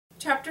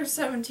Chapter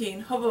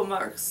 17, Hobo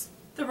Marks.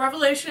 The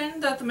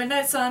revelation that the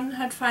Midnight Sun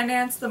had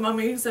financed the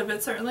mummy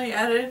exhibit certainly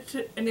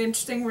added an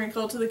interesting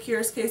wrinkle to the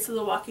curious case of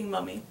the walking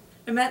mummy.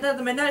 It meant that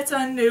the Midnight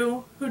Sun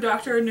knew who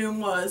Dr. Noom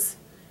was,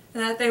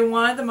 and that they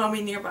wanted the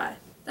mummy nearby.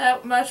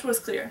 That much was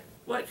clear.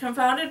 What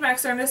confounded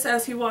Max Ernest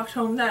as he walked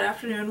home that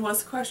afternoon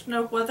was the question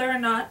of whether or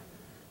not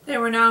they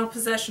were now in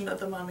possession of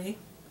the mummy.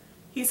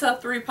 He saw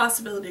three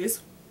possibilities.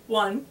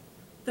 1.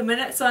 The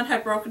Midnight Sun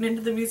had broken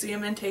into the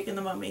museum and taken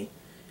the mummy.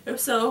 If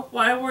so,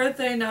 why were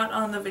they not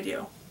on the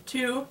video?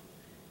 2.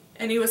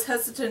 And he was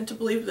hesitant to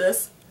believe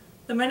this,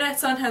 the Midnight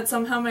Sun had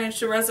somehow managed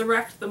to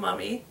resurrect the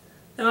mummy.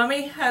 The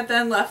mummy had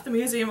then left the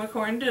museum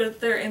according to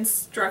their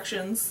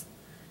instructions,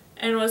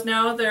 and was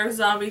now their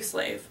zombie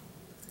slave.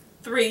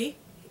 3.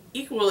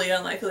 Equally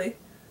unlikely.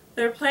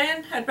 Their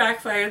plan had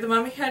backfired. The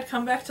mummy had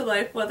come back to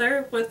life,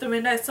 whether with the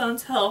Midnight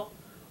Sun's help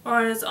or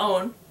on his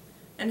own,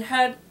 and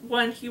had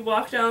when he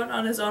walked out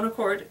on his own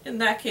accord. In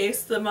that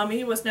case, the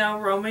mummy was now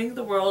roaming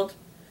the world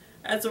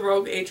as a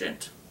rogue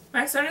agent.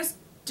 Max Ernest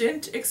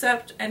didn't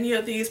accept any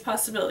of these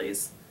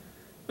possibilities,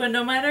 but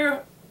no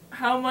matter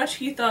how much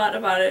he thought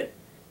about it,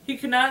 he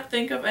could not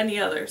think of any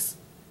others.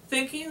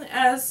 Thinking,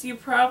 as you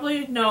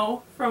probably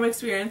know from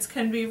experience,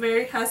 can be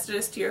very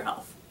hazardous to your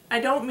health.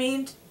 I don't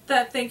mean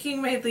that thinking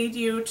may lead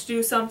you to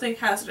do something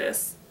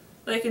hazardous,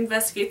 like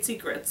investigate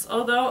secrets,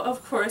 although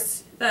of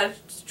course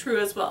that's true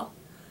as well.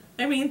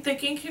 I mean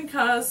thinking can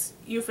cause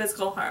you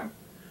physical harm.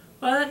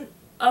 One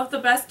of the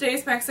best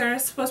days, Max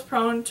Ernest was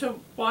prone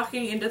to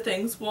walking into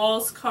things: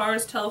 walls,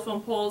 cars,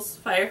 telephone poles,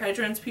 fire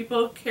hydrants,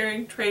 people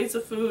carrying trays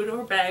of food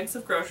or bags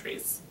of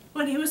groceries.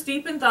 When he was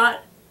deep in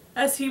thought,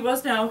 as he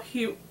was now,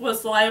 he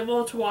was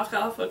liable to walk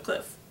off a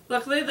cliff.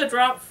 Luckily, the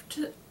drop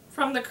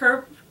from the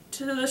curb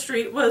to the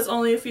street was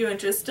only a few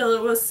inches. Still,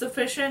 it was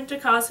sufficient to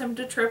cause him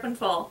to trip and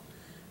fall,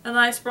 and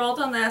lie sprawled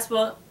on the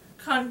asphalt,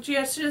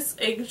 conscientious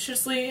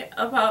anxiously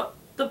about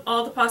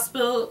all the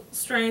possible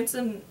strains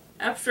and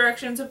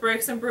abstractions of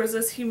breaks and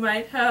bruises he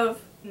might have,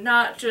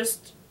 not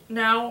just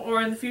now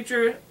or in the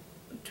future,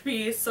 to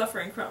be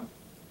suffering from.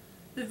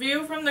 The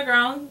view from the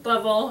ground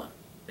level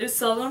is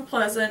seldom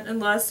pleasant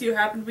unless you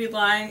happen to be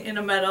lying in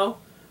a meadow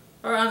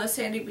or on a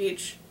sandy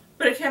beach,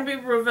 but it can be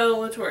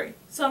revelatory.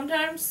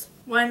 Sometimes,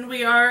 when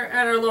we are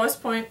at our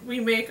lowest point,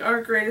 we make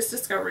our greatest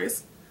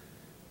discoveries.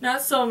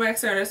 Not so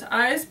Max Ernest.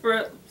 Eyes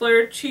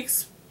blurred,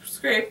 cheeks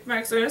scraped,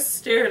 Max Ernest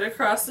stared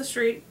across the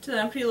street to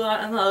the empty lot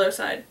on the other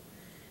side.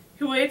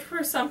 He waited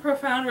for some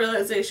profound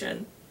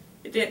realization.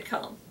 It didn't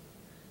come.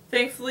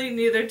 Thankfully,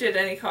 neither did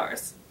any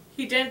cars.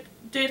 He did,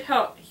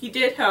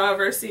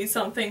 however, see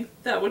something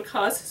that would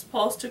cause his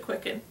pulse to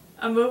quicken.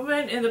 A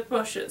movement in the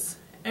bushes.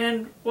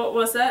 And what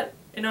was that?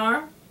 An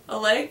arm? A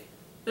leg?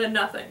 Then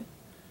nothing.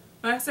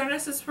 Max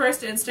Ernest's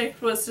first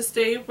instinct was to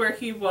stay where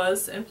he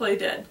was and play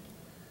dead.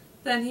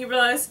 Then he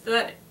realized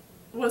that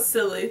was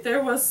silly.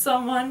 There was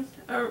someone,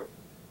 a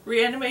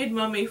reanimated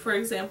mummy, for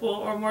example,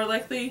 or more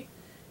likely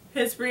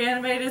his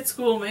reanimated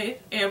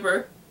schoolmate,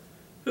 Amber,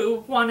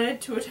 who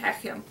wanted to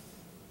attack him.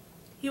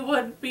 He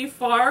would be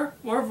far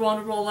more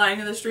vulnerable lying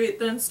in the street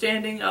than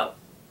standing up.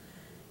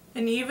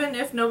 And even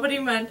if nobody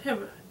meant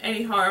him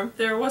any harm,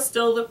 there was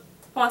still the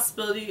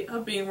possibility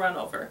of being run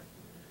over.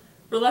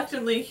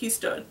 Reluctantly, he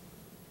stood.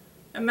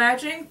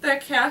 Imagining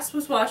that Cass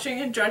was watching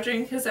and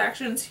judging his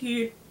actions,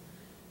 he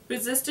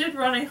resisted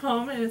running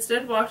home and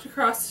instead walked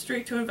across the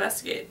street to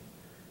investigate.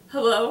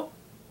 "Hello?"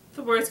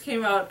 The words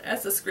came out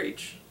as a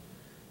screech.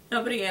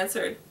 Nobody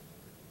answered.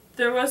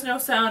 There was no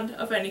sound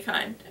of any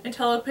kind,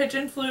 until a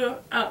pigeon flew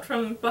out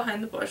from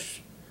behind the bush.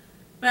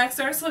 Max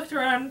Ernest looked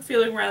around,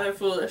 feeling rather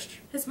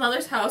foolish. His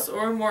mother's house,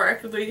 or more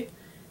accurately,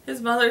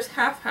 his mother's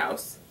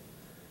half-house,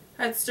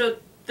 had stood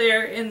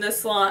there in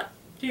this lot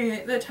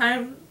during the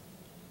time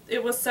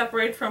it was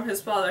separated from his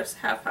father's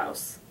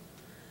half-house.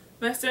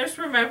 Max Ernest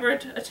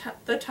remembered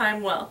the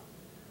time well.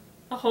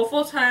 A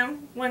hopeful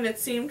time when it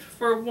seemed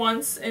for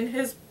once in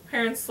his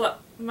parents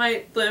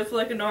might live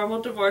like a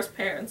normal divorced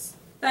parents.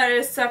 That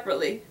is,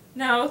 separately.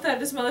 Now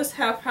that his mother's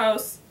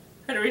half-house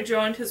had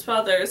rejoined his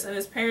father's, and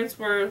his parents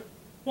were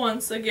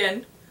once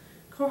again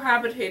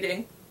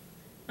cohabitating,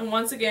 and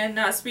once again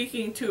not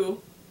speaking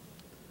to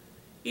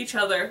each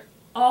other,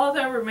 all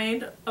that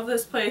remained of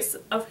this place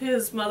of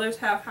his mother's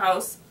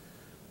half-house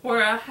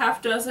were a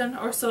half-dozen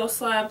or so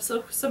slabs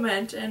of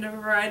cement and a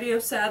variety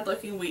of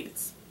sad-looking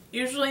weeds.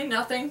 Usually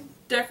nothing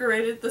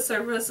decorated the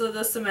surface of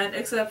the cement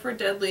except for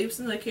dead leaves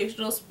and the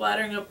occasional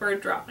splattering of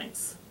bird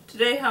droppings.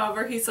 Today,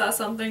 however, he saw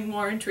something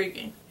more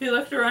intriguing. He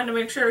looked around to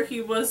make sure he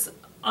was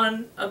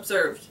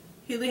unobserved.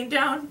 He leaned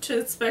down to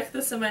inspect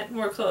the cement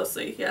more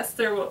closely. Yes,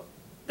 there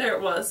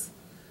it was.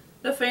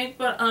 The faint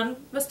but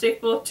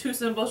unmistakable two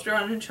symbols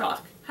drawn in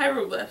chalk.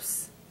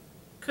 Hieroglyphs.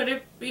 Could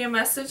it be a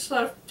message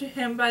left to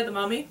him by the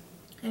mummy?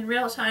 In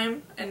real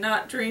time, and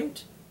not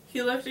dreamed?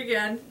 He looked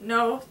again.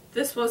 No,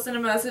 this wasn't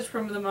a message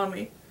from the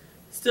mummy.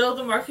 Still,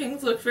 the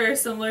markings looked very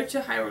similar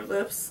to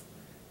hieroglyphs,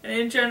 and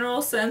in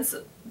general sense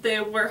they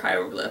were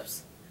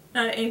hieroglyphs.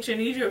 Not ancient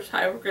Egypt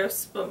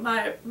hieroglyphs, but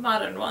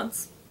modern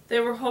ones.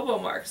 They were hobo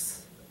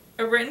marks.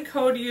 a written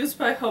code used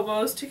by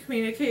hobos to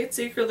communicate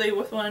secretly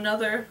with one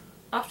another,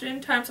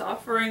 oftentimes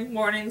offering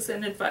warnings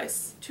and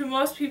advice. To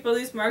most people,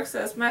 these marks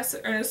as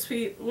Master Ernest's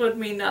feet would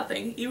mean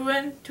nothing,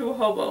 even to a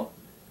hobo.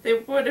 They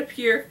would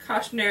appear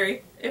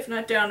cautionary, if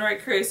not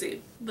downright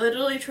crazy.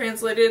 Literally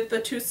translated,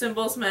 the two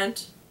symbols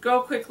meant,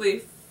 go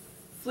quickly,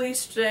 flee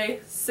today,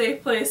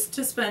 safe place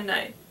to spend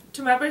night.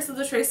 To members of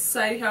the Trace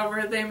Society,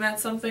 however, they meant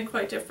something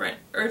quite different.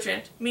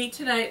 Urgent. Meet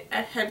tonight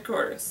at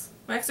headquarters.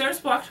 Max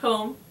Ernst walked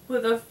home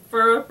with a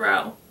furrowed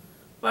brow.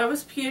 Why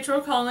was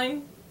Pietro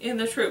calling in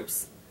the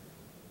troops?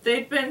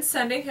 They'd been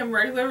sending him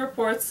regular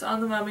reports on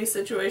the mummy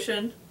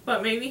situation,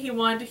 but maybe he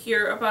wanted to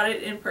hear about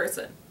it in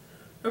person.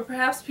 Or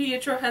perhaps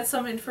Pietro had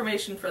some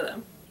information for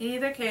them. In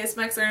either case,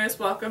 Max Ernst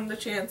welcomed the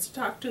chance to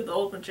talk to the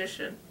old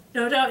magician.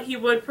 No doubt he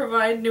would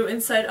provide new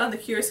insight on the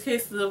curious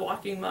case of the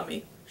walking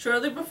mummy.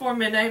 Shortly before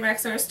midnight,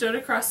 Max Ernst stood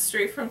across the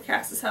street from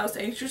Cass's house,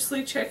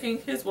 anxiously checking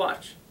his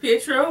watch.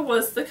 Pietro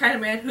was the kind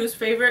of man whose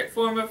favorite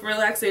form of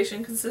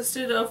relaxation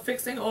consisted of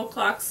fixing old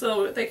clocks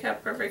so they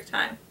kept perfect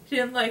time. He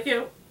didn't like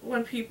it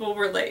when people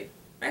were late.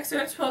 Max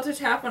Ernst felt a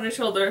tap on his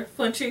shoulder.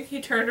 Flinching, he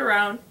turned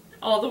around,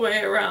 all the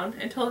way around,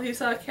 until he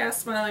saw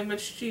Cass smiling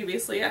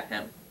mischievously at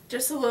him.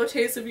 Just a little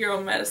taste of your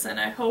own medicine.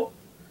 I hope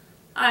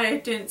I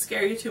didn't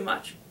scare you too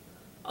much.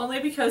 Only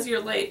because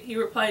you're late, he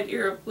replied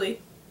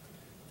irritably.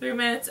 3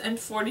 minutes and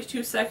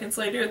 42 seconds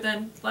later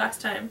than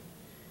last time.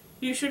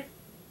 You should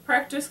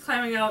practice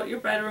climbing out your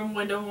bedroom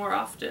window more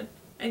often.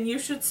 And you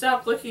should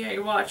stop looking at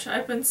your watch.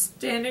 I've been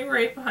standing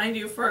right behind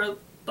you for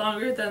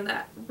longer than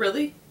that.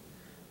 Really?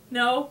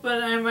 No,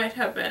 but I might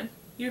have been.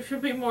 You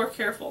should be more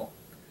careful.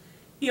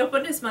 He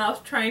opened his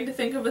mouth, trying to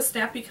think of a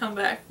snappy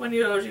comeback, when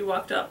Yoji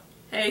walked up.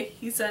 Hey,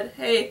 he said.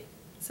 Hey,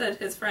 said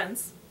his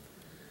friends.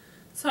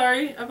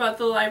 Sorry about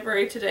the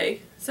library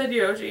today, said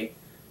Yoji.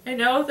 I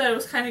know that it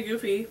was kind of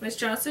goofy. Miss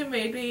Johnson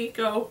made me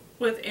go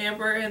with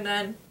Amber and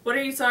then... What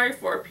are you sorry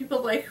for?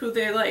 People like who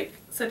they like,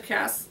 said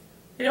Cass.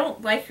 They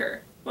don't like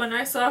her. When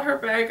I saw her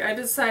bag, I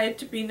decided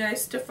to be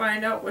nice to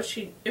find out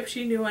if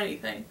she knew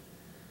anything.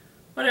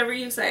 Whatever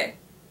you say.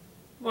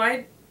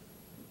 Why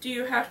do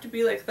you have to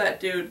be like that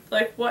dude?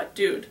 Like what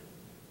dude?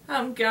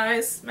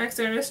 Guys, Max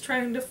Ernst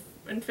trying to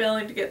and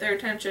failing to get their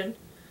attention.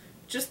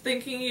 Just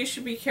thinking you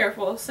should be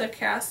careful, said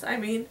Cass. I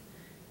mean,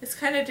 it's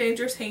kind of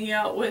dangerous hanging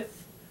out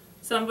with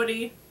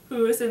somebody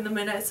who is in the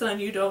Midnight Sun,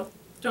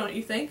 don't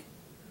you think?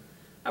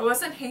 I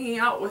wasn't hanging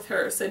out with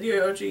her, said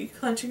Yoji,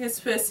 clenching his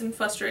fists in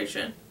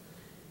frustration.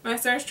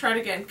 Max Ernst tried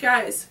again.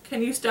 Guys,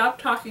 can you stop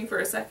talking for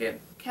a second?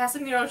 Cass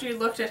and Yoji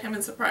looked at him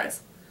in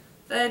surprise.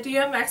 The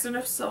idea of Max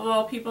Ernst of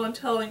all people and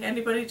telling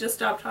anybody to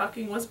stop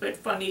talking was a bit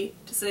funny,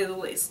 to say the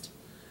least.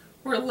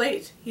 We're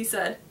late, he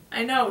said.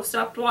 I know,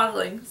 stop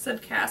dawdling,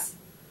 said Cass.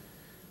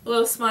 A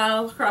little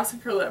smile crossing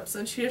her lips,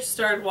 and she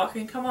started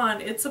walking. Come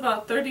on, it's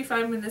about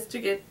 35 minutes to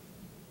get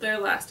there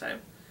last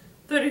time.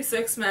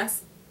 36,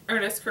 Max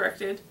Ernst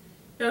corrected.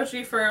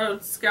 Yoji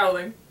furrowed,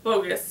 scowling.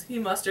 Bogus, he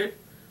mustered.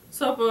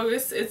 So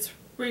bogus, it's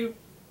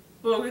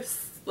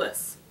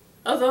bogusless.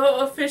 Although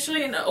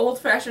officially an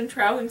old-fashioned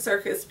traveling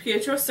circus,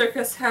 Pietro's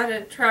circus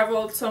hadn't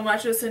traveled so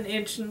much as an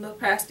inch in the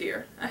past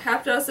year. A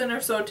half-dozen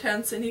or so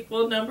tents and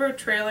equal number of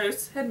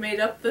trailers had made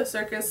up the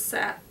circus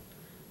sat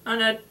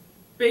on a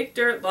big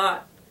dirt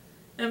lot,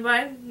 and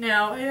by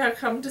now it had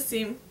come to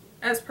seem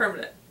as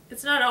permanent.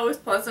 It's not always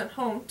pleasant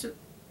home to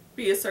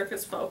be a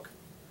circus folk.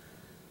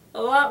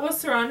 The lot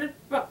was surrounded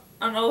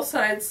on all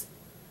sides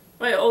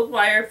by old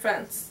wire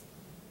fence.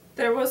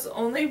 There was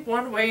only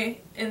one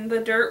way in the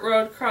dirt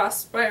road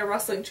crossed by a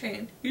rustling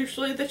chain.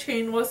 Usually the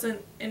chain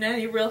wasn't in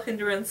any real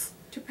hindrance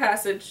to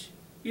passage.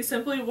 You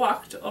simply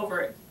walked over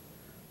it,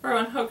 or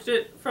unhooked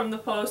it from the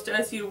post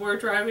as you were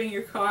driving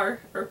your car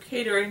or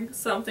carting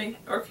something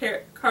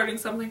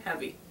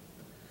heavy.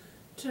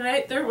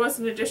 Tonight there was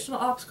an additional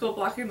obstacle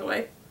blocking the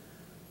way.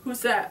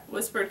 Who's that?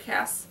 Whispered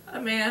Cass. A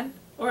man,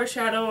 or a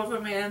shadow of a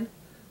man,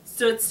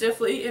 stood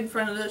stiffly in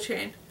front of the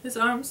chain. His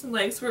arms and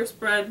legs were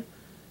spread,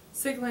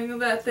 signaling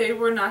that they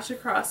were not to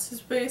cross. His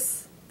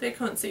face they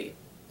couldn't see.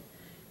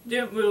 He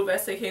didn't move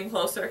as they came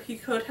closer. He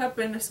could have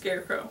been a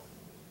scarecrow.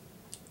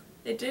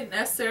 It didn't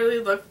necessarily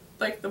look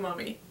like the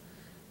mummy.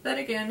 Then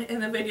again, in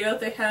the video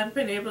they hadn't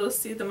been able to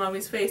see the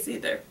mummy's face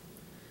either.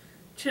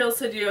 Chill,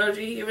 said Yoji.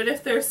 Even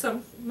if there's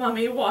some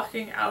mummy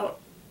walking out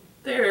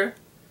there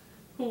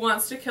who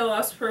wants to kill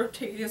us for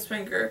taking his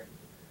finger,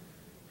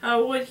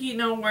 how would he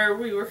know where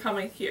we were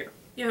coming here?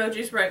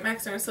 Yoji's right,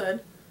 Max Ernst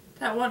said.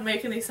 That wouldn't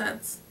make any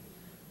sense.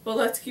 Well,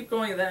 let's keep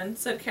going then,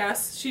 said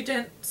Cass. She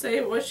didn't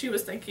say what she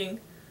was thinking.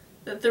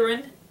 That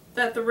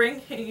the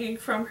ring hanging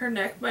from her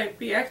neck might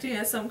be acting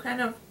as some kind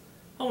of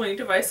homing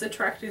device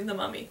attracting the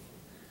mummy.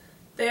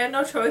 They had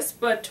no choice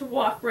but to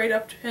walk right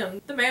up to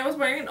him. The man was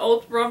wearing an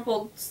old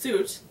rumpled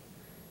suit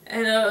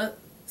and a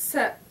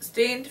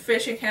stained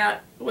fishing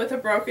hat with a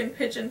broken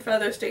pigeon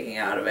feather sticking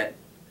out of it.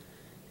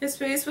 His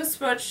face was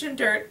smudged in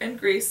dirt and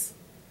grease.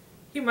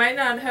 He might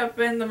not have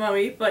been the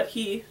mummy, but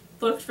he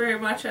looked very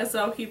much as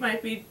though he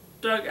might be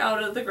dug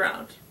out of the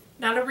ground.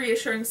 Not a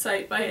reassuring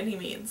sight by any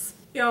means.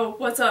 "Yo,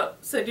 what's up?"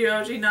 said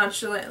Yoji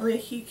nonchalantly.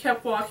 He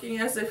kept walking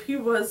as if he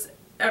was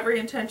every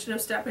intention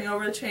of stepping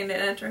over the chain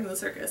and entering the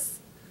circus.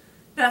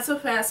 "Not so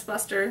fast,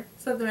 Buster,"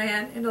 said the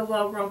man in a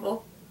low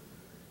rumble.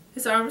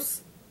 His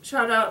arms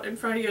shot out in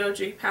front of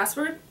Yoji.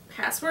 "Password?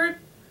 Password?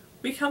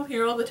 We come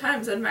here all the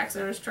time," said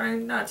Maximus,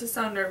 trying not to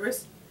sound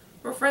nervous.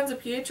 "We're friends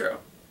of Pietro.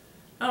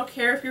 I don't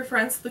care if you're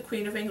friends with the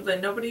Queen of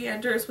England. Nobody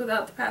enters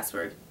without the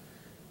password."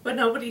 "But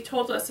nobody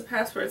told us the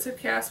password," said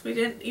Cass. "We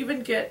didn't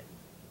even get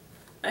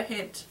a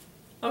hint."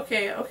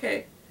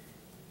 Okay.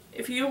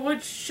 If you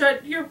would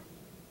shut your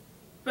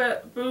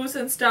booze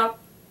and stop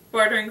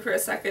bartering for a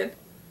second,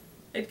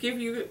 I'd give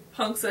you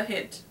punks a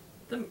hint,"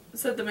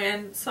 said the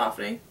man,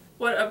 softening.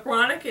 "What a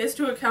bronic is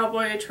to a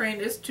cowboy, a train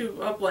is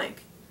to a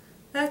blank."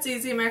 "That's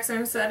easy,"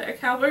 Maximus said. "A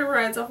cowboy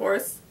rides a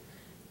horse,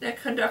 and a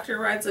conductor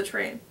rides a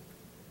train."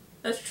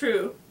 "That's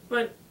true,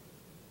 but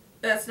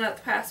that's not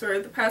the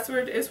password. The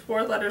password is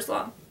 4 letters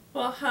long."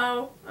 "Well,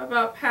 how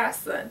about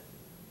pass, then?"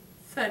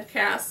 said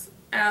Cass,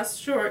 as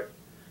short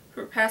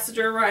for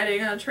passenger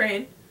riding on a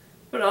train,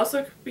 but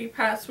also could be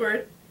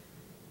password.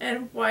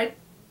 "And why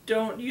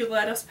don't you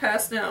let us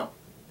pass now?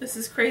 This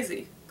is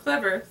crazy."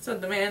 "Clever,"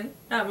 said the man,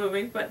 not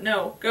moving, "but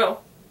no,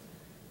 go."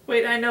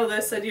 "Wait, I know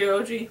this," said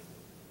Yoji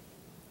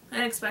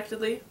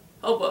unexpectedly.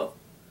 "Hobo."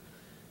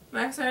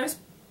 Maximus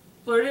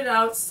blurted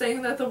out,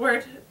 saying that the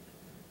word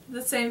at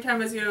the same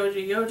time as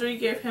Yoji. Yoji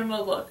gave him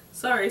a look.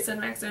 "Sorry," said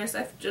Maximus,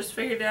 "I just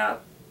figured it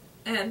out.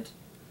 And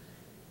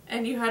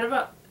you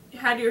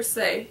had your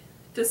say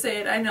to say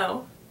it, I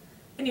know.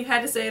 And you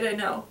had to say it, I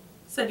know,"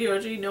 said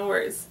Yoji. "No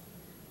worries.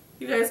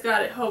 You guys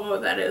got it, hobo,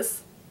 that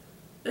is.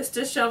 This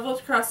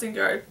disheveled crossing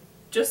guard,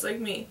 just like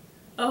me."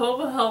 A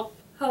hobo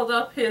held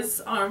up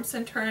his arms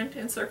and turned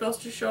in circles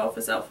to show off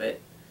his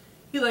outfit.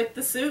 "You like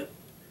the suit?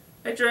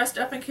 I dressed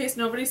up in case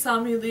nobody saw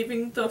me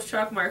leaving those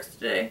chalk marks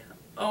today."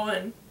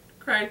 "Owen,"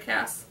 cried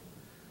Cass.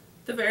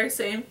 "The very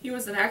same. He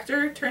was an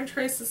actor turned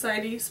Trace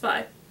Society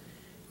spy."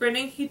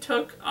 Grinning, he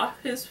took off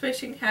his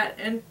fishing hat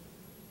and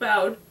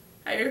bowed.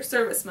 "At your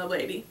service, my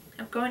lady."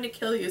 "I'm going to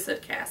kill you,"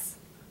 said Cass.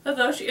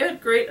 Although she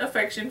had great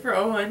affection for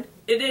Owen,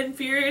 it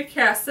infuriated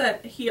Cass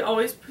that he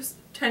always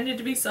pretended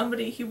to be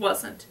somebody he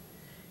wasn't,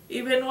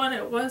 even when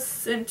it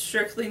wasn't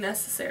strictly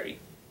necessary.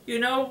 "You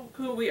know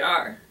who we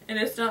are, and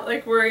it's not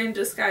like we're in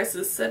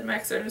disguises," said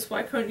Maximus.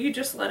 "Why couldn't you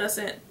just let us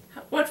in?"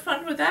 "What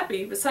fun would that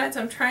be? Besides,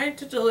 I'm trying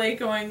to delay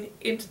going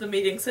into the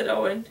meeting," said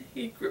Owen.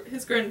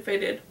 His grin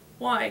faded.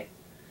 "Why?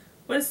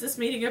 What is this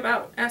meeting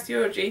about?" asked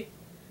Yoji.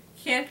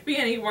 "Can't be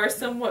any worse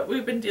than what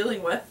we've been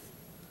dealing with.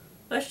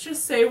 Let's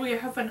just say we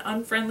have an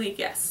unfriendly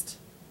guest."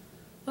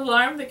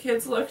 Alarmed, the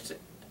kids looked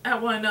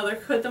at one another.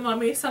 Could the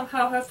mummy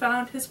somehow have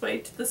found his way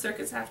to the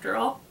circus after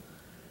all?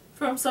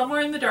 From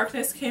somewhere in the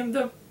darkness came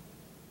the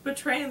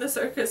betraying the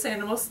circus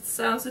animals, the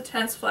sounds of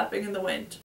tents flapping in the wind.